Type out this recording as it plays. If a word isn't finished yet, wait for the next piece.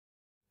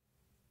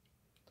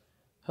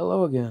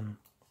Hello again.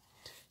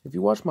 If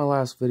you watched my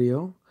last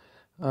video,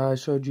 I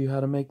showed you how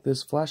to make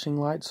this flashing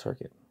light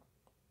circuit.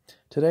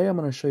 Today I'm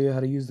going to show you how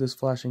to use this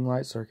flashing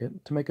light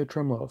circuit to make a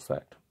tremolo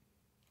effect.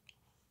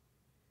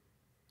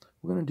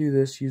 We're going to do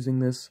this using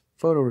this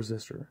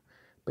photoresistor.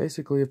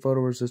 Basically, a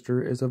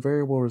photoresistor is a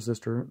variable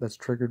resistor that's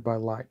triggered by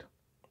light.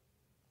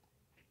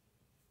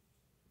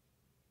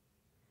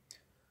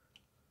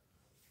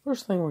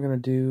 First thing we're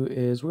going to do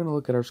is we're going to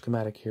look at our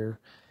schematic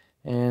here,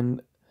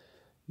 and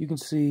you can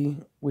see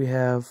we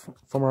have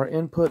from our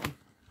input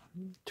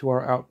to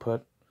our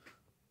output,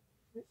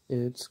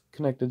 it's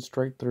connected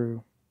straight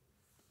through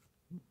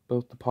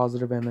both the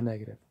positive and the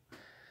negative.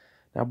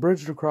 Now,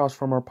 bridged across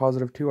from our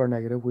positive to our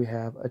negative, we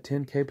have a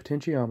 10K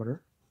potentiometer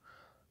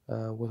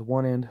with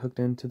one end hooked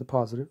into the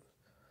positive.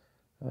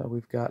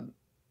 We've got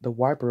the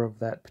wiper of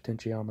that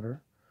potentiometer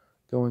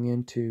going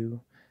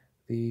into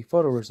the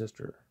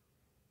photoresistor.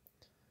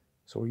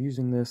 So we're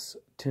using this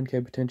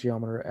 10K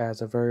potentiometer as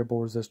a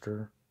variable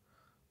resistor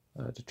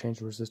to change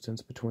the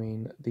resistance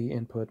between the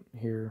input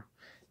here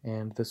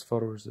and this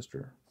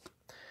photoresistor.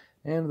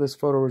 And this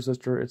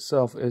photoresistor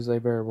itself is a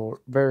variable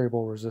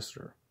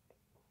resistor.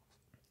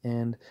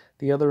 And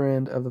the other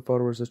end of the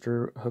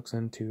photoresistor hooks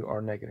into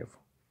our negative.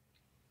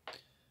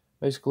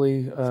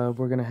 Basically, we're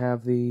going to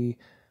have the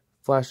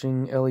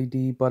flashing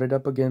LED butted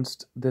up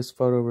against this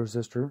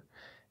photoresistor,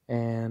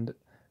 and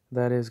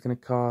that is going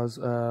to cause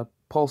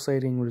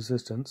pulsating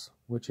resistance,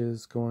 which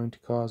is going to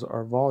cause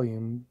our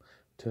volume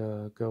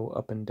to go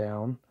up and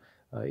down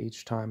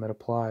each time it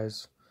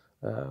applies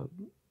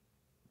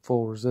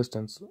full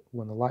resistance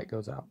when the light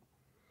goes out.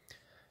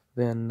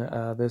 Then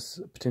this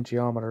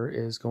potentiometer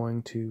is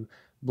going to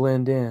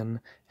blend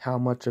in how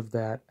much of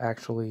that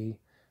actually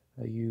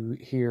you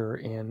hear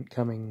in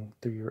coming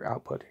through your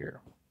output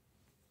here.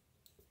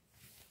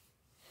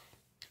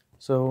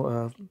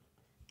 So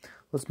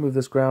let's move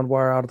this ground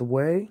wire out of the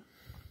way.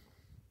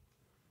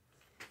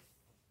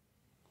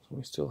 So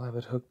we still have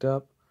it hooked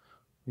up.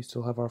 We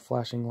still have our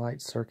flashing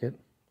light circuit.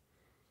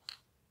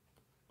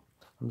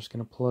 I'm just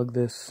going to plug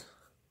this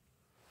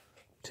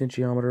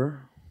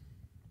potentiometer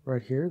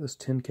right here, this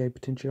 10K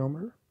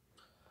potentiometer.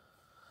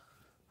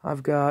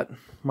 I've got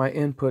my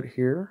input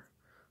here.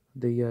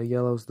 The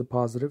yellow is the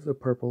positive, the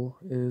purple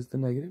is the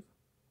negative.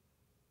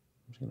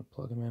 I'm just going to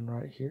plug them in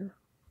right here.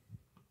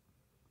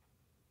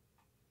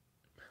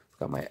 I've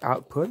got my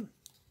output,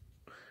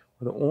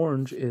 where the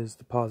orange is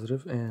the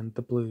positive and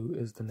the blue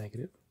is the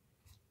negative.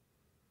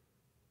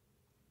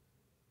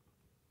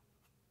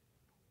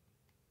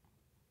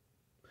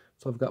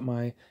 So I've got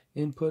my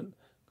input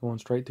going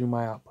straight through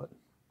my output.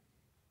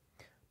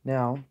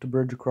 Now, to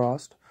bridge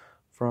across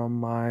from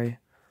my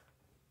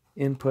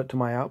input to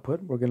my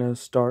output, we're going to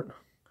start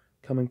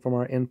coming from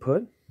our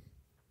input,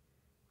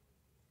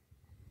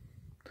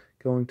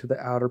 going to the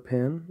outer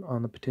pin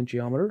on the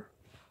potentiometer.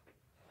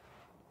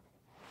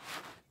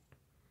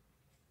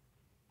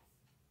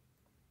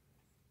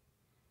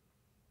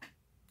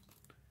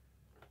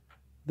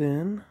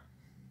 Then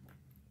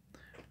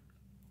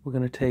we're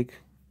going to take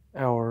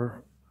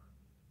our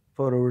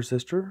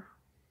photoresistor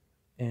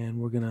and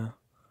we're going to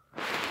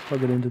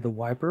plug it into the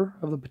wiper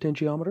of the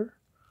potentiometer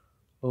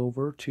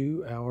over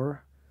to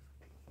our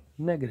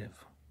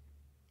negative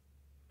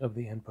of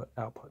the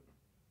input-output.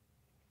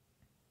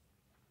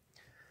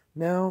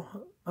 Now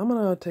I'm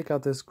going to take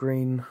out this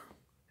green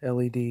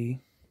LED and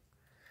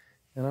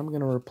I'm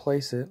going to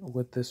replace it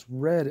with this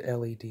red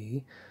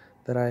LED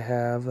that I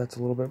have that's a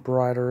little bit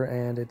brighter,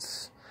 and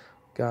it's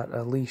got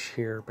a leash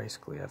here.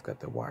 Basically, I've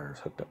got the wires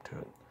hooked up to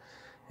it.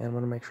 And I'm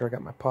going to make sure I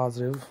got my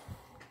positive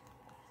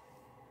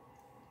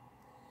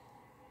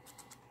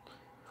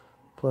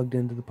plugged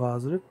into the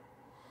positive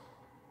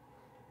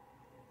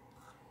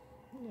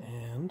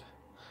and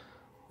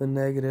the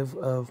negative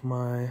of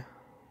my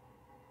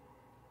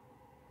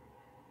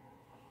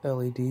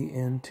LED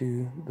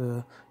into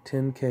the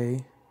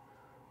 10K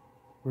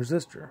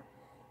resistor.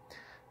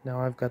 Now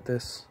I've got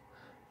this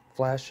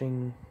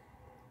flashing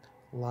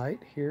light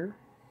here.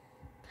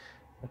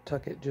 I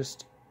tuck it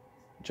just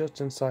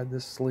inside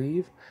this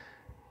sleeve,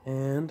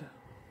 and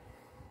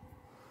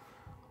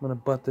I'm going to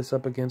butt this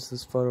up against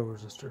this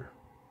photoresistor.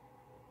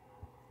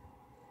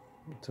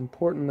 It's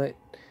important that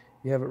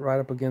you have it right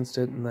up against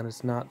it, and that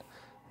it's not,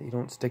 that you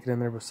don't stick it in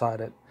there beside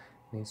it.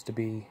 It needs to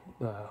be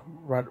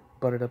right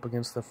butted up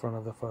against the front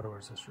of the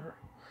photoresistor.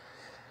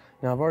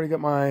 Now I've already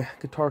got my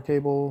guitar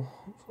cable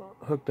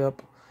hooked up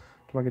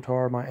to my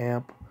guitar, my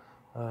amp,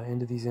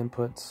 into these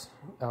inputs,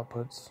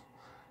 outputs.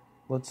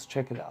 Let's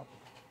check it out.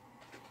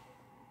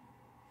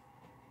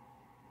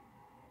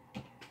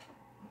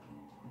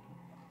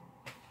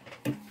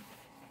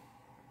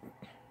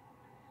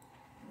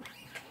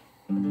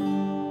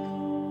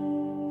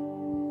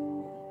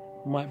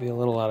 Might be a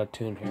little out of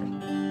tune here.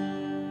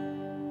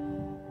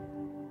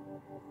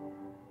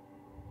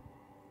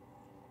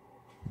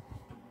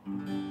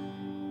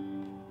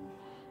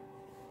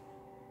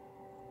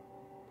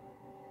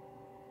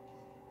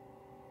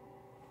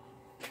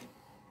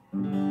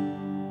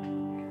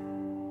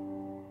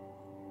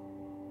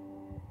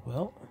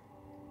 Well,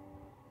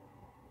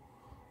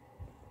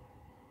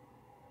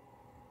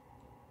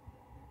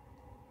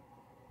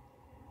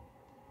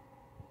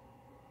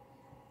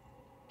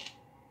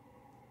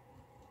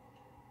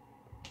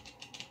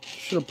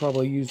 should have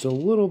probably used a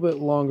little bit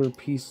longer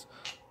piece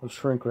of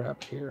shrink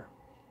wrap here.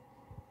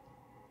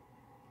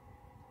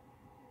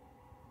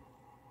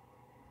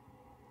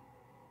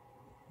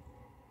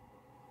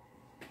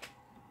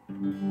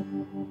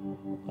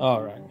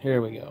 Alright,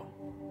 here we go.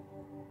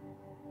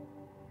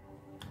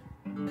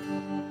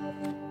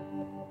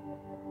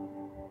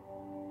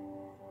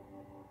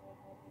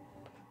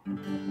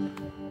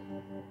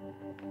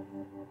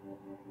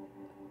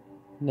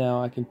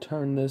 Now I can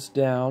turn this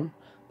down.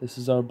 This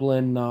is our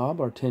blend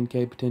knob, our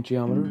 10K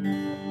potentiometer.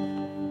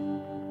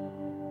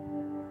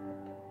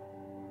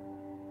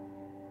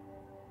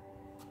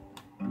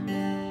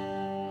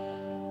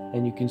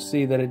 And you can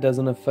see that it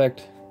doesn't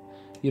affect,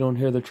 you don't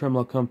hear the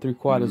tremolo come through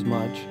quite as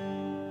much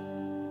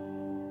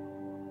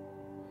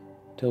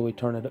until we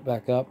turn it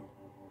back up.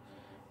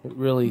 It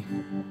really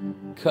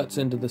cuts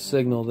into the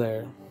signal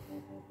there.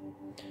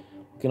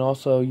 We can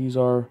also use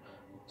our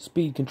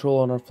speed control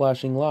on our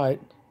flashing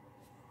light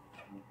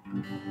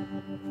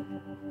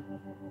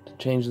to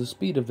change the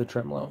speed of the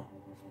tremolo.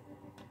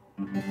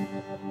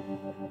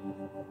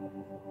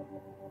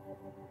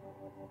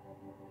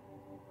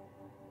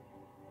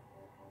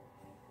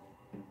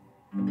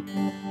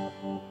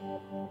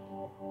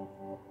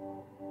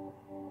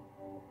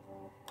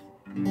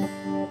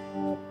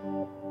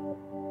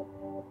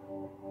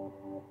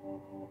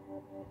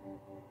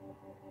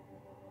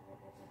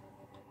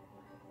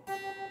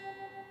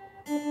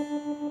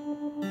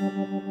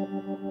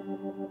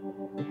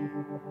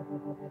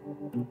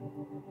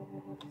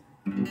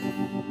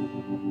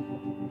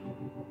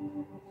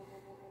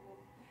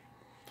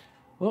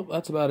 Well,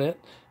 that's about it.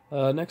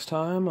 Next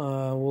time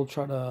we'll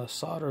try to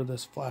solder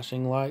this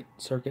flashing light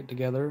circuit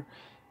together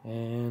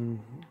and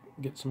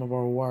get some of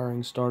our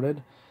wiring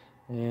started,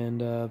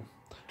 and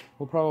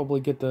we'll probably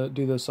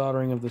do the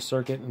soldering of the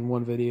circuit in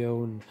one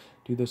video and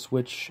do the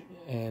switch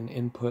and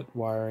input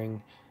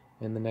wiring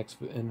in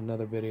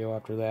another video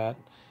after that.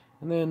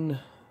 And then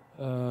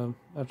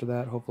after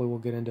that, hopefully we'll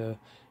get into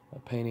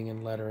painting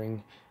and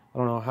lettering. I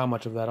don't know how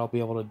much of that I'll be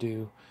able to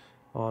do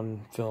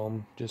on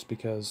film, just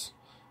because,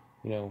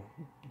 you know,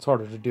 it's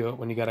harder to do it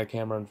when you got a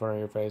camera in front of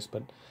your face.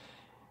 But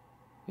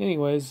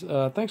anyways,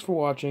 thanks for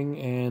watching,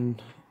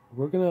 and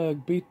we're gonna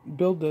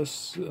build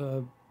this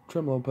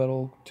tremolo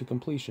pedal to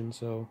completion.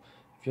 So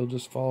if you'll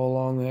just follow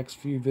along the next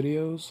few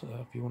videos,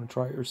 if you want to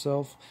try it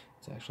yourself,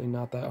 it's actually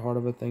not that hard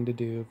of a thing to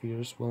do if you're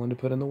just willing to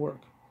put in the work.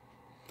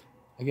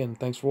 Again,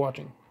 thanks for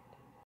watching.